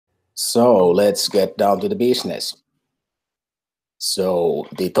So let's get down to the business. So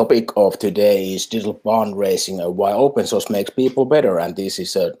the topic of today is digital barnraising, why open source makes people better, and this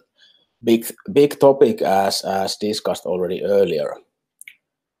is a big topic as discussed already earlier.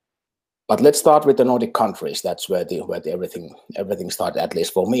 But let's start with the Nordic countries. That's where everything started, at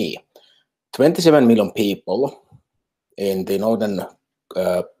least for me. 27 million people in the northern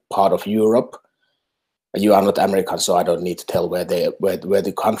part of Europe. You are not American, so I don't need to tell where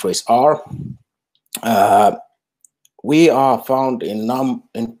the countries are. We are found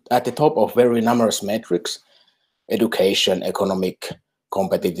at the top of very numerous metrics: education, economic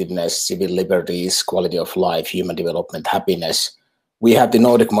competitiveness, civil liberties, quality of life, human development, happiness. We have the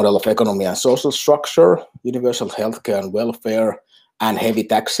Nordic model of economy and social structure, universal healthcare and welfare, and heavy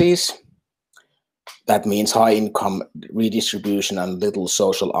taxes. That means high income redistribution and little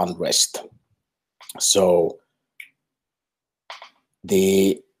social unrest. So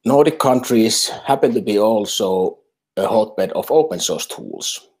the Nordic countries happen to be also a hotbed of open source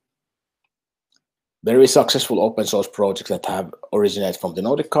tools. Very successful open source projects that have originated from the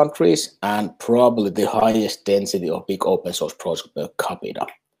Nordic countries, and probably the highest density of big open source projects per capita.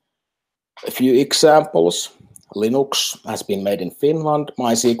 A few examples: Linux has been made in Finland,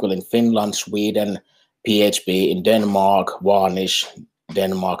 MySQL in Finland, Sweden, PHP in Denmark, Varnish,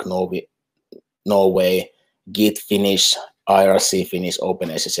 Denmark, Norway, Git Finnish, IRC Finnish,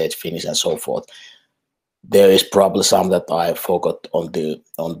 OpenSSH Finnish, and so forth. There is probably some that I forgot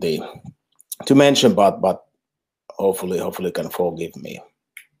to mention, but hopefully you can forgive me.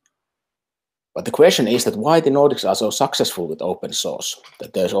 But the question is that why the Nordics are so successful with open source,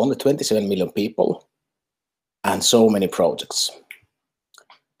 that there's only 27 million people and so many projects.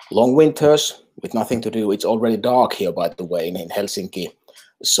 Long winters with nothing to do. It's already dark here, by the way, in Helsinki.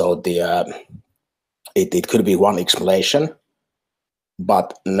 So it could be one explanation,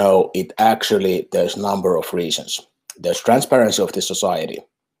 but no, there's a number of reasons. There's transparency of the society.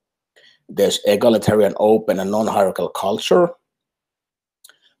 There's egalitarian, open, and non-hierarchical culture.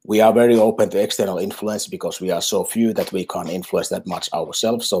 We are very open to external influence because we are so few that we can't influence that much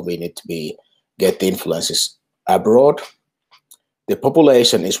ourselves. So we need to get the influences abroad. The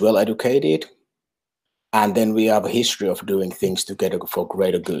population is well educated. And then we have a history of doing things together for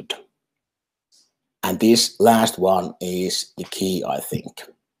greater good. And this last one is the key, I think.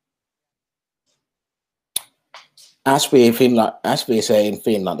 As we say in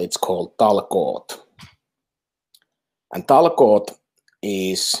Finland, it's called talkoot. And talkoot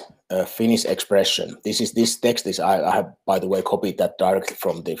is a Finnish expression. This text is I have, by the way, copied that directly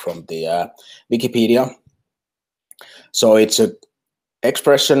from the Wikipedia. So it's an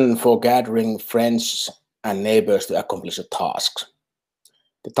expression for gathering friends and neighbors to accomplish a task.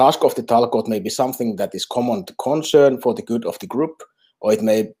 The task of the talkoot may be something that is common to concern for the good of the group, or it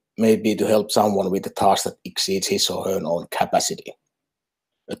may be to help someone with a task that exceeds his or her own capacity.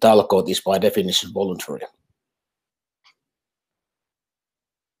 A talkoot is by definition voluntary.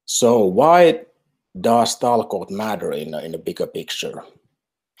 So why does talkoot matter in a bigger picture?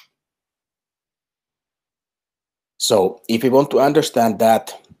 So if we want to understand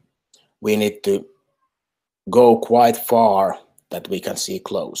that, we need to go quite far that we can see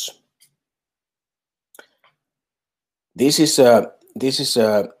close. This is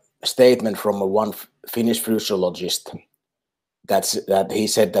a statement from one Finnish futurologist that he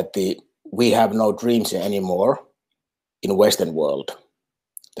said that we have no dreams anymore in Western world.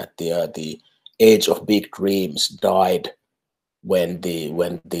 That the age of big dreams died when the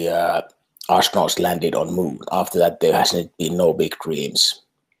astronauts landed on moon. After that, there hasn't been no big dreams.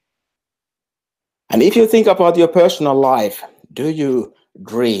 And if you think about your personal life, do you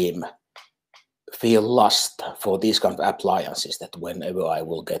dream, feel lust for these kind of appliances, that whenever I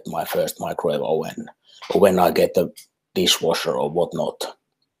will get my first microwave oven, or when I get a dishwasher or whatnot?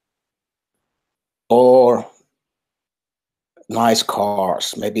 Or nice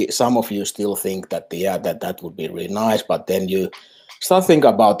cars. Maybe some of you still think that that would be really nice, but then you start thinking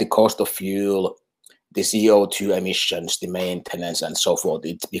about the cost of fuel, the CO2 emissions, the maintenance, and so forth.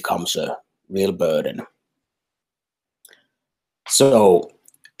 It becomes a real burden. So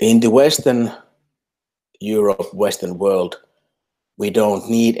in the Western Europe, Western world, we don't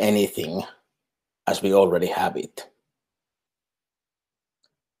need anything as we already have it.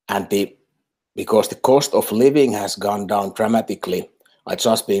 And because the cost of living has gone down dramatically. I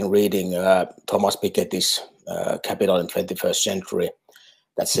just been reading Thomas Piketty's Capital in 21st Century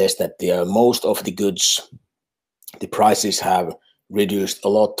that says that most of the goods, the prices have reduced a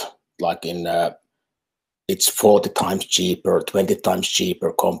lot, like it's 40 times cheaper, 20 times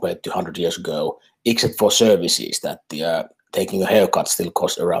cheaper compared to 100 years ago, except for services, that taking a haircut still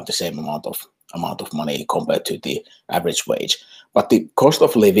costs around the same amount of money compared to the average wage. But the cost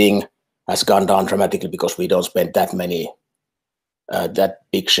of living has gone down dramatically because we don't spend that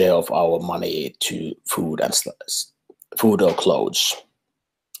big share of our money to food or clothes.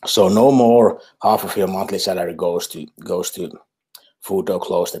 So no more half of your monthly salary goes to food or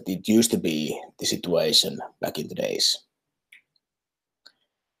clothes that it used to be the situation back in the days.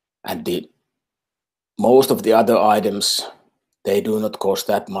 And most of the other items, they do not cost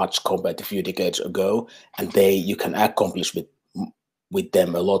that much compared to a few decades ago, and you can accomplish with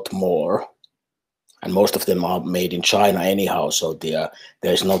them a lot more. And most of them are made in China anyhow, so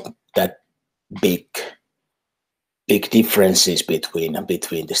there's not that big differences between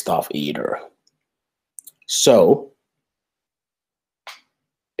the stuff either. So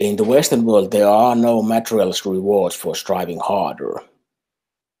in the Western world, there are no materialist rewards for striving harder.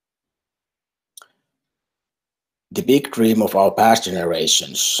 The big dream of our past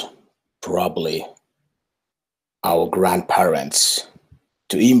generations, probably our grandparents,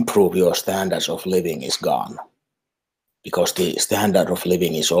 to improve your standards of living is gone, because the standard of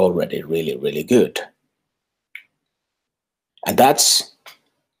living is already really, really good. And that's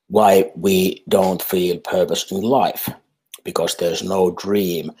why we don't feel purpose in life, because there's no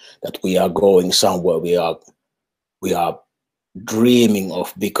dream that we are going somewhere. We are dreaming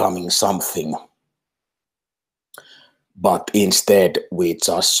of becoming something, but instead we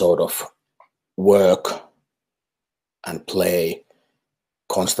just sort of work and play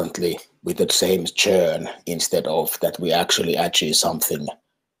constantly with the same churn, instead of that we actually achieve something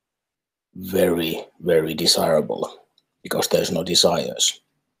very, very desirable, because there's no desires,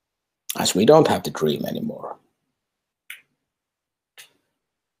 as we don't have the dream anymore.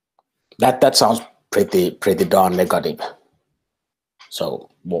 That sounds pretty darn negative. So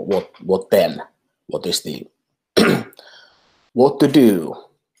what then? What is the what to do?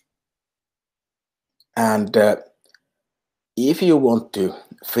 And if you want to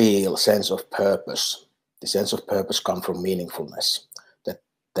feel sense of purpose, the sense of purpose comes from meaningfulness. That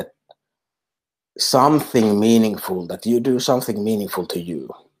something meaningful, that you do something meaningful to you.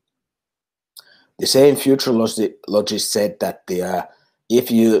 The same futurologist said that if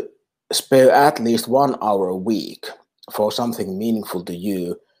you spare at least 1 hour a week for something meaningful to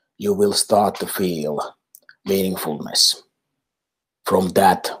you, you will start to feel meaningfulness from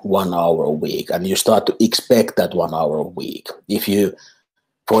that 1 hour a week, and you start to expect that 1 hour a week. If you,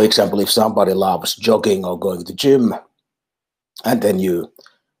 for example, if somebody loves jogging or going to the gym, and then you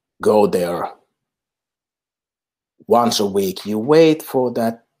go there once a week, you wait for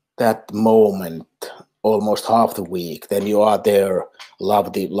that moment almost half the week, then you are there,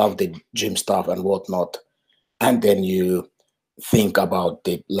 love the gym stuff and whatnot, and then you think about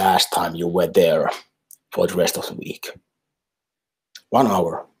the last time you were there for the rest of the week. 1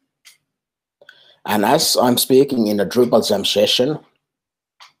 hour. And as I'm speaking in a DrupalJam session,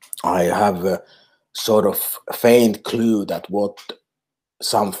 I have a sort of faint clue that what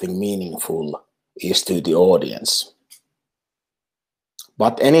something meaningful is to the audience.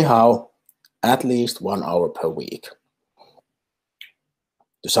 But anyhow, at least 1 hour per week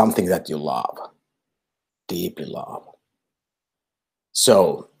to something that you love, deeply love.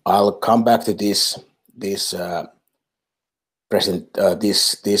 So I'll come back to this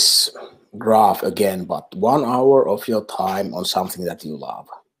graph again, but 1 hour of your time on something that you love.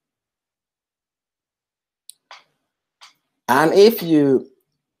 And if you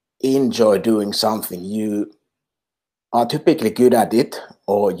enjoy doing something, you are typically good at it,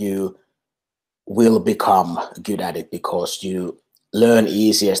 or you will become good at it because you learn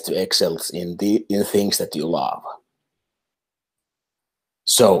easiest to excel in things that you love.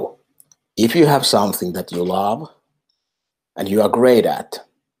 So if you have something that you love and you are great at,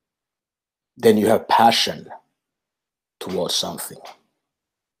 then you have passion towards something.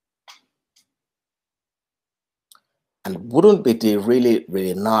 And wouldn't it be really,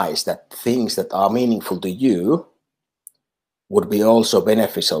 really nice that things that are meaningful to you would be also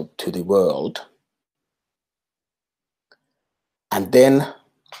beneficial to the world? And then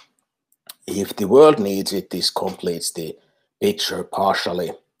if the world needs it, this completes the picture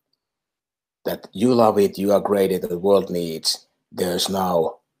partially. That you love it, you are great at it, the world needs. There's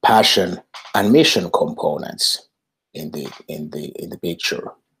now passion and mission components in the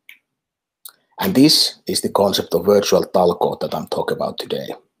picture. And this is the concept of virtual talko that I'm talking about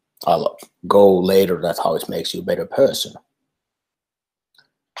today. I'll go later at how it makes you a better person.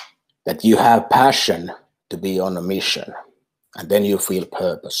 That you have passion to be on a mission, and then you feel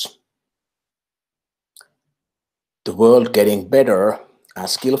purpose. The world getting better,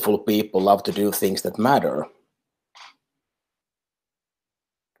 as skillful people love to do things that matter.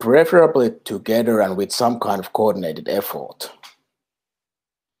 preferably together and with some kind of coordinated effort.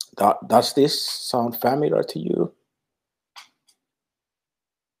 Does this sound familiar to you?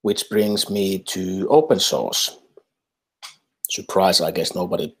 Which brings me to open source. Surprise, I guess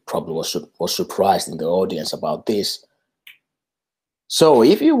nobody probably was surprised in the audience about this. So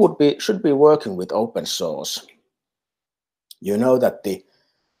if you should be working with open source, you know that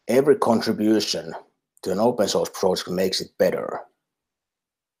every contribution to an open source project makes it better.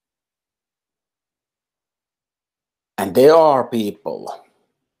 And there are people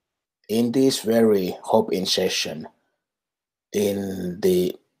in this very hop-in session, in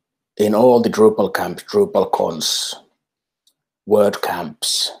all the Drupal camps, Drupal cons,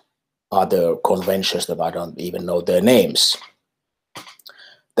 WordCamps, other conventions that I don't even know their names,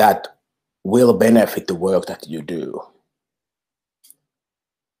 that will benefit the work that you do.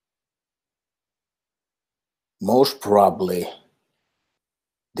 Most probably,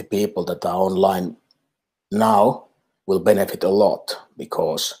 the people that are online now will benefit a lot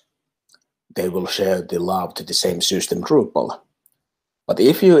because they will share the love to the same system, Drupal. But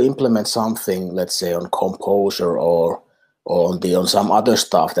if you implement something, let's say on Composer or on some other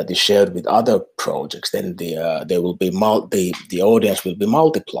stuff that is shared with other projects, then the audience will be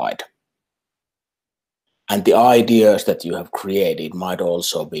multiplied, and the ideas that you have created might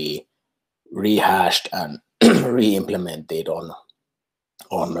also be rehashed and re-implemented on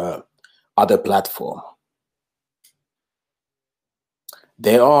other platform.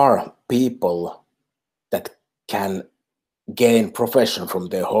 There are people that can gain profession from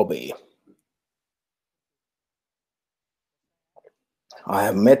their hobby. I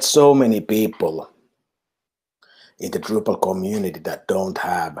have met so many people in the Drupal community that don't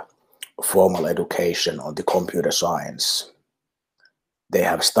have formal education on the computer science. They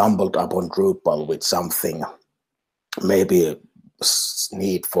have stumbled upon Drupal with something, maybe a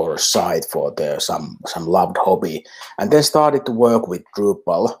need for a site for some loved hobby, and then started to work with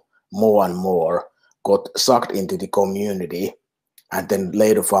Drupal more and more, got sucked into the community, and then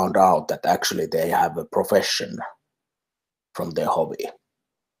later found out that actually they have a profession from their hobby.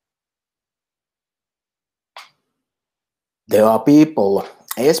 There are people,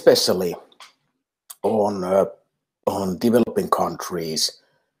 especially on developing countries,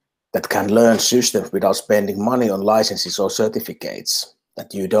 that can learn systems without spending money on licenses or certificates,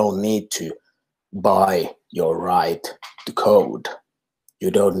 that you don't need to buy your right to code.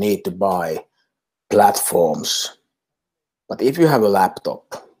 You don't need to buy platforms. But if you have a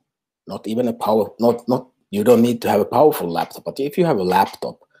laptop, not even a you don't need to have a powerful laptop, but if you have a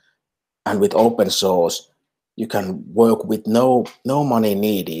laptop and with open source, you can work with no money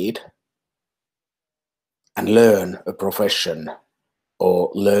needed and learn a profession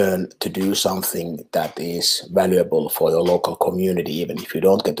or learn to do something that is valuable for your local community, even if you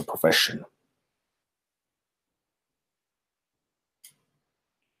don't get the profession.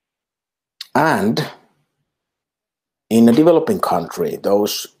 And in a developing country,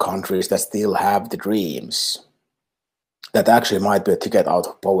 those countries that still have the dreams, that actually might be a ticket out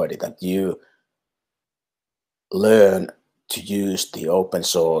of poverty, that you learn to use the open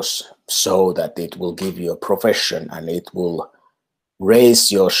source so that it will give you a profession and it will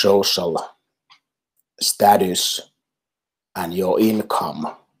raise your social status and your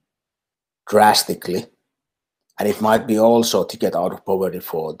income drastically. And it might be also a ticket out of poverty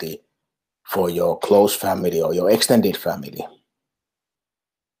for your close family or your extended family.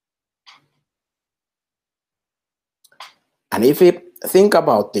 And if we think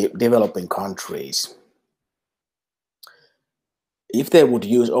about the developing countries, if they would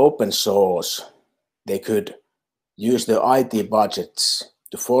use open source, they could use their IT budgets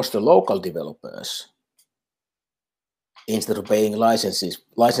to foster local developers instead of paying license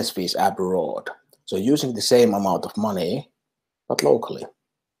fees abroad. So using the same amount of money, but locally.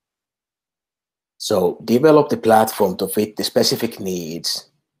 So develop the platform to fit the specific needs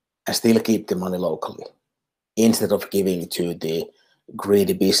and still keep the money locally, instead of giving to the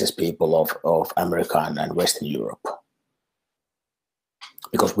greedy business people of America and Western Europe.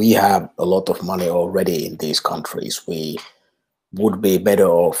 Because we have a lot of money already in these countries. We would be better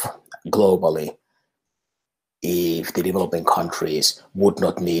off globally if the developing countries would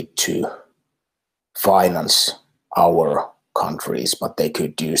not need to finance our countries, but they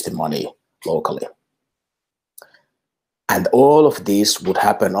could use the money locally. And all of this would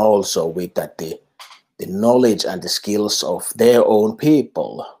happen also with that the knowledge and the skills of their own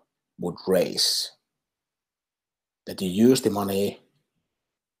people would raise. That you use the money,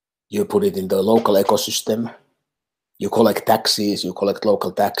 you put it in the local ecosystem, you collect taxes, you collect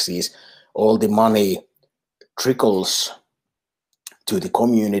local taxes, all the money trickles to the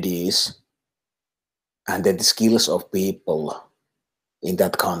communities, and then the skills of people in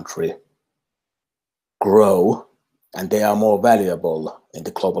that country grow, and they are more valuable in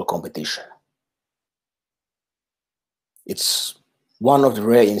the global competition. It's one of the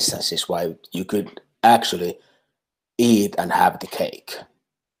rare instances why you could actually eat and have the cake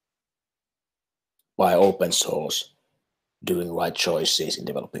by open source doing right choices in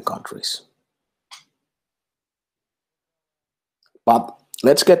developing countries. But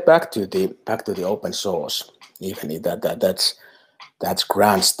let's get back to the open source, even if that's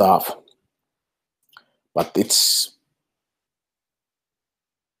grand stuff. But it's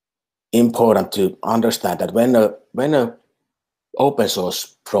important to understand that when a open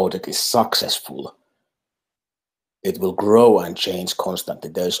source project is successful, it will grow and change constantly.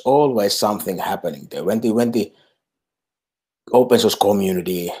 There's always something happening there. When the open source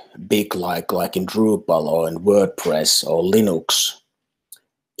community, big like in Drupal or in WordPress or Linux,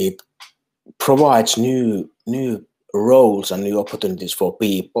 it provides new roles and new opportunities for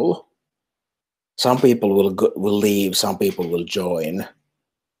people. Some people will leave, some people will join,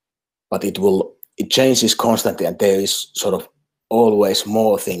 but it changes constantly, and there is sort of always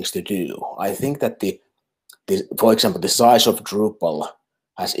more things to do. I think that for example, the size of Drupal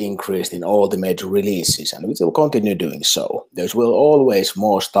has increased in all the major releases, and it will continue doing so. There's always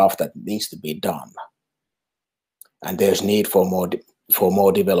more stuff that needs to be done, and there's need for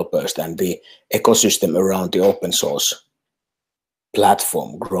more developers, and the ecosystem around the open source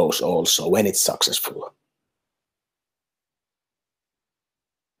platform grows also when it's successful.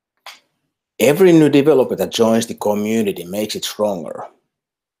 Every new developer that joins the community makes it stronger,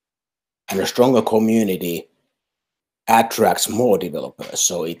 and a stronger community attracts more developers,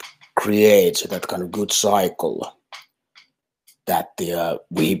 so it creates that kind of good cycle that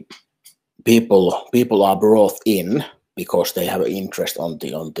people are brought in because they have an interest on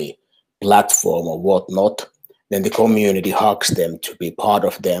the platform or whatnot. Then the community hugs them to be part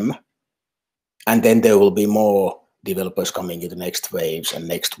of them, and then there will be more developers coming in the next waves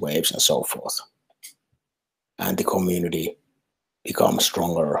and so forth, and the community becomes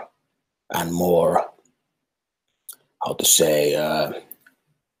stronger and more, how to say,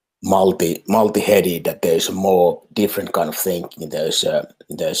 multi-headed, that there's a more different kind of thinking. There's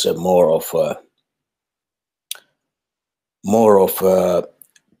a more of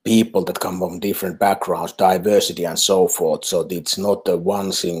people that come from different backgrounds, diversity and so forth. So it's not a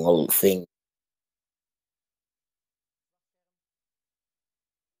one single thing.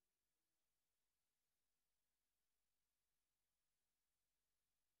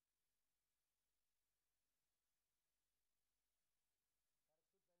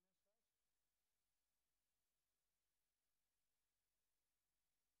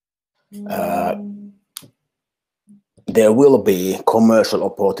 There will be commercial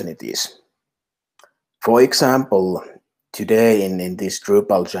opportunities. For example, today in this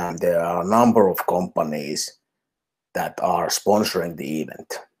DrupalJam, there are a number of companies that are sponsoring the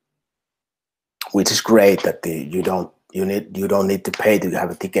event, which is great that you don't need to pay to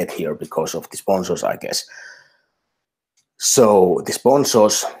have a ticket here because of the sponsors, I guess. So the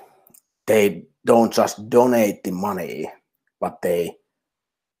sponsors, they don't just donate the money, but they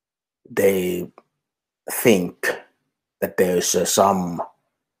think that there's some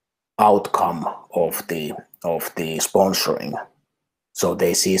outcome of the sponsoring. So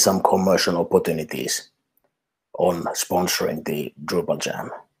they see some commercial opportunities on sponsoring the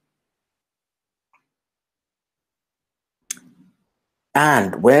DrupalJam.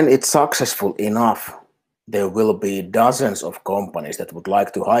 And when it's successful enough, there will be dozens of companies that would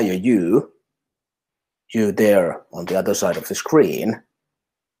like to hire you there on the other side of the screen,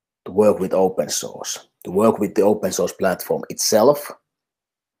 to work with open source, to work with the open source platform itself,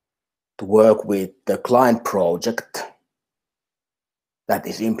 to work with the client project that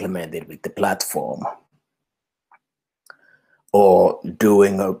is implemented with the platform, or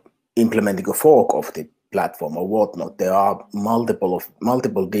implementing a fork of the platform or whatnot. There are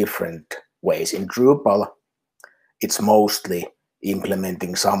multiple different ways. In Drupal, it's mostly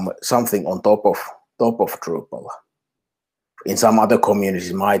implementing something on top of Drupal. In some other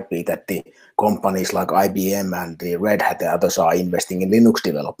communities, it might be that the companies like IBM and the Red Hat and others are investing in Linux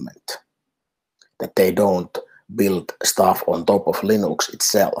development, that they don't build stuff on top of Linux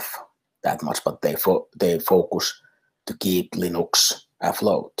itself that much, but they focus to keep Linux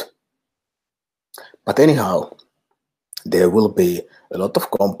afloat. But anyhow, there will be a lot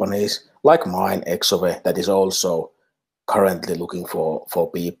of companies like mine, Exove, that is also currently looking for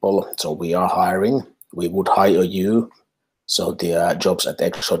people. So we are hiring. We would hire you. So the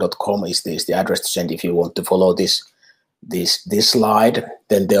jobs@exo.com is the address to send if you want to follow this this slide,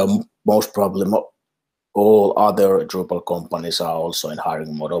 then there are most probably all other Drupal companies are also in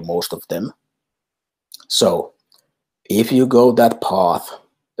hiring mode, or most of them. So if you go that path,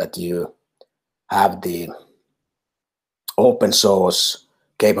 that you have the open source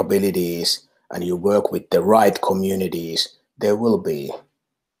capabilities and you work with the right communities, there will be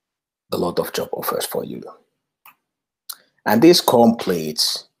a lot of job offers for you. And this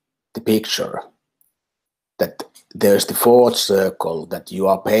completes the picture that there's the fourth circle, that you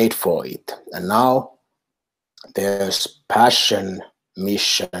are paid for it. And now there's passion,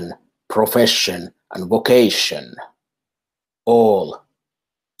 mission, profession, and vocation, all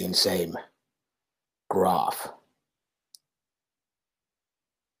in same graph.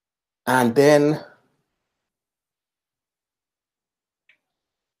 And then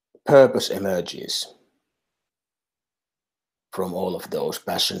purpose emerges from all of those: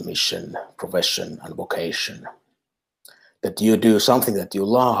 passion, mission, profession, and vocation. That you do something that you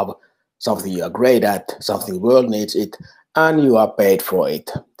love, something you are great at, something the world needs it, and you are paid for it.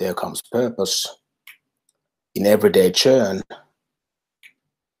 There comes purpose in everyday churn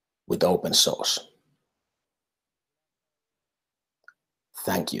with open source.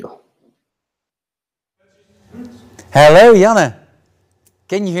 Thank you. Hello, Janne.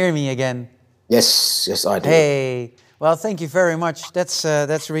 Can you hear me again? Yes, yes, I do. Hey, well, thank you very much.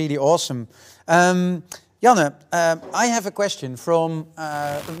 That's really awesome. Janne, I have a question from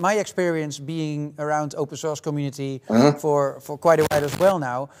my experience being around open source community for quite a while as well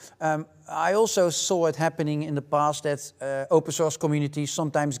now. I also saw it happening in the past that open source community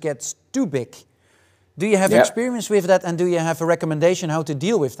sometimes gets too big. Do you have experience with that, and do you have a recommendation how to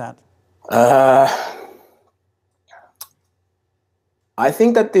deal with that? I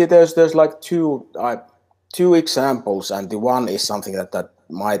think that there's like two examples, and the one is something that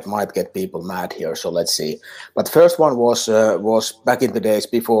might get people mad here. So let's see. But first one was back in the days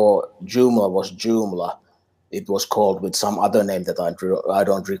before Joomla was Joomla. It was called with some other name that I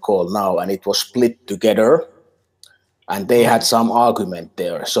don't recall now, and it was split together, and they had some argument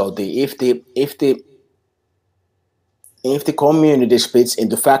there. So if the community splits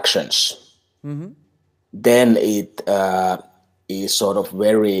into factions, then it is sort of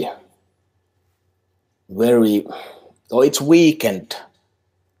very, or it's weakened,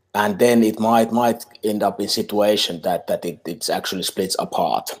 and then it might end up in situation that it actually splits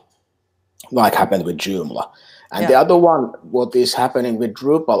apart, like happened with Joomla. And the other one, what is happening with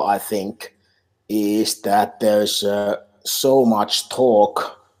Drupal, I think, is that there's so much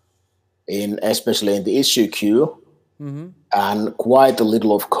talk especially in the issue queue, and quite a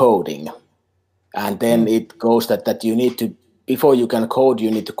little of coding. And then it goes that you need to, before you can code,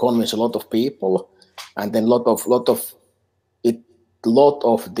 you need to convince a lot of people, and then lot of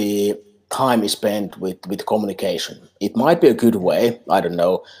the time is spent with communication. It might be a good way. I don't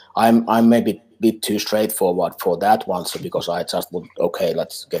know. I'm maybe a bit too straightforward for that one. So because I just would, okay,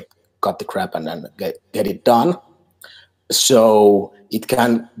 let's cut the crap and then get it done. So it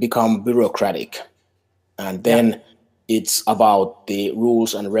can become bureaucratic, and then it's about the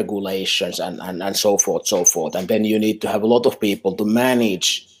rules and regulations and so forth. And then you need to have a lot of people to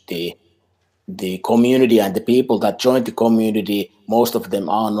manage the community, and the people that join the community, most of them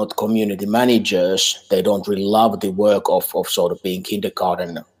are not community managers. They don't really love the work of sort of being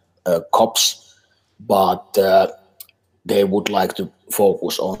kindergarten cops, but they would like to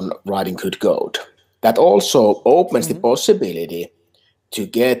focus on writing good code. That also opens the possibility to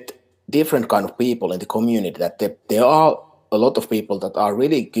get different kind of people in the community, that there are a lot of people that are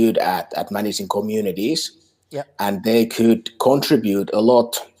really good at managing communities, and they could contribute a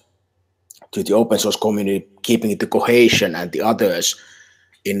lot to the open source community, keeping it the cohesion and the others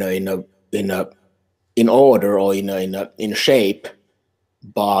in order or in shape.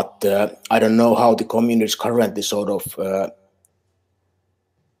 But I don't know how the community is currently sort of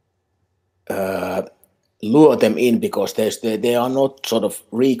lure them in, because they are not sort of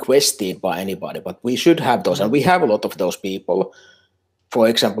requested by anybody, but we should have those, and we have a lot of those people. For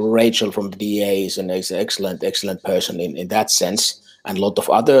example, Rachel from the DA is an excellent person in that sense, and a lot of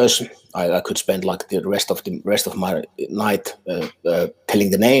others. I could spend like the rest of my night telling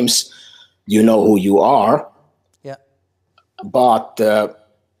the names. You know who you are. But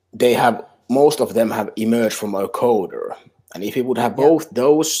most of them have emerged from a coder. And if we would have both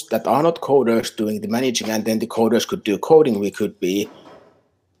those that are not coders doing the managing, and then the coders could do coding, we could be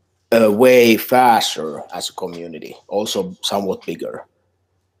way faster as a community, also somewhat bigger.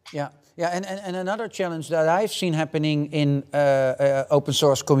 And another challenge that I've seen happening in open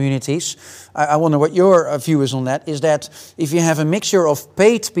source communities, I wonder what your view is on that, is that if you have a mixture of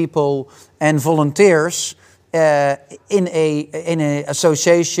paid people and volunteers, in a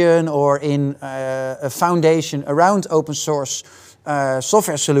association or in a foundation around open source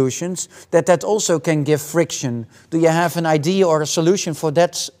software solutions, that also can give friction. Do you have an idea or a solution for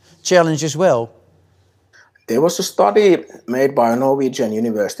that challenge as well? There was a study made by a Norwegian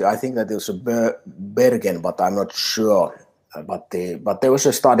university. I think that it was Bergen, but I'm not sure. But there was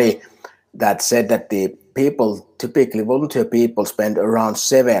a study that said that the people, typically volunteer people, spend around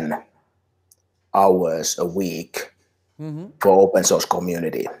 7 hours a week for open source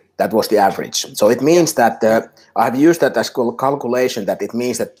community. That was the average. So it means that I have used that as calculation, that it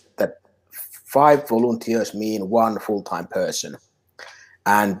means that 5 volunteers mean 1 full-time person.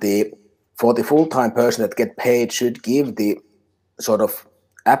 And for the full-time person that get paid should give the sort of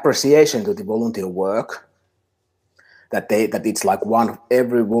appreciation to the volunteer work, that it's like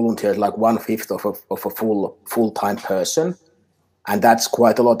every volunteer is like 1/5 of a full-time person. And that's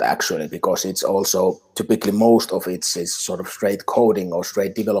quite a lot actually, because it's also typically most of it is sort of straight coding or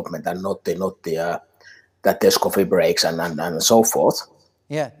straight development, and not that there's coffee breaks and so forth.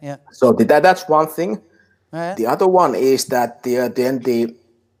 Yeah. So that's one thing. The other one is that then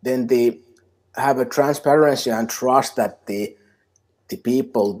they have a transparency and trust that the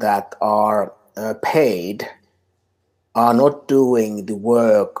people that are paid are not doing the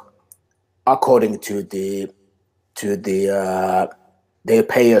work according to their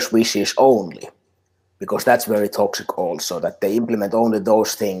payers' wishes only, because that's very toxic also, that they implement only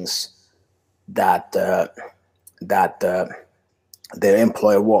those things that their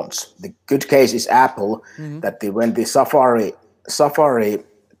employer wants. The good case is Apple, that when the Safari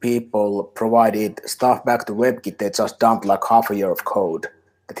people provided stuff back to WebKit, they just dumped like half a year of code,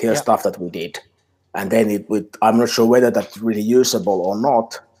 that here's stuff that we did. And then I'm not sure whether that's really usable or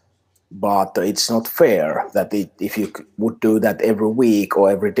not, but it's not fair that if you would do that every week or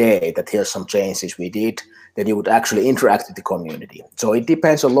every day, that here's some changes we did, then you would actually interact with the community. So it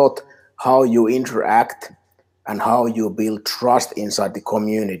depends a lot how you interact and how you build trust inside the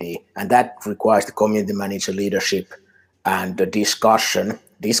community. And that requires the community manager leadership and the discussion.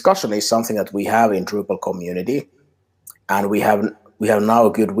 Discussion is something that we have in Drupal community. And we have now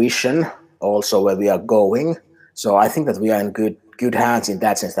a good vision also where we are going. So I think that we are in good hands in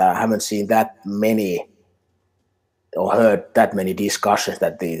that sense, that I haven't seen that many or heard that many discussions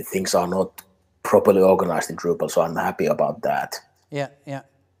that the things are not properly organized in Drupal. So I'm happy about that. Yeah.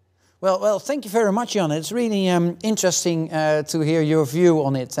 Well, thank you very much, Janne. It's really interesting to hear your view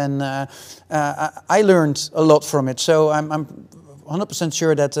on it, and I learned a lot from it. So I'm 100%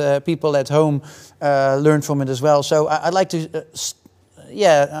 sure that people at home learned from it as well. So I'd like to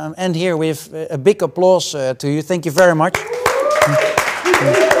end here with a big applause to you. Thank you very much.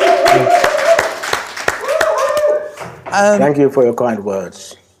 Thank you for your kind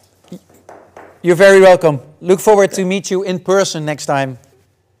words. You're very welcome. Look forward to meet you in person next time.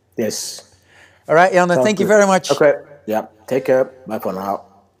 Yes. All right, Janne, thank you very much. Okay. Yeah. Take care. Bye for now.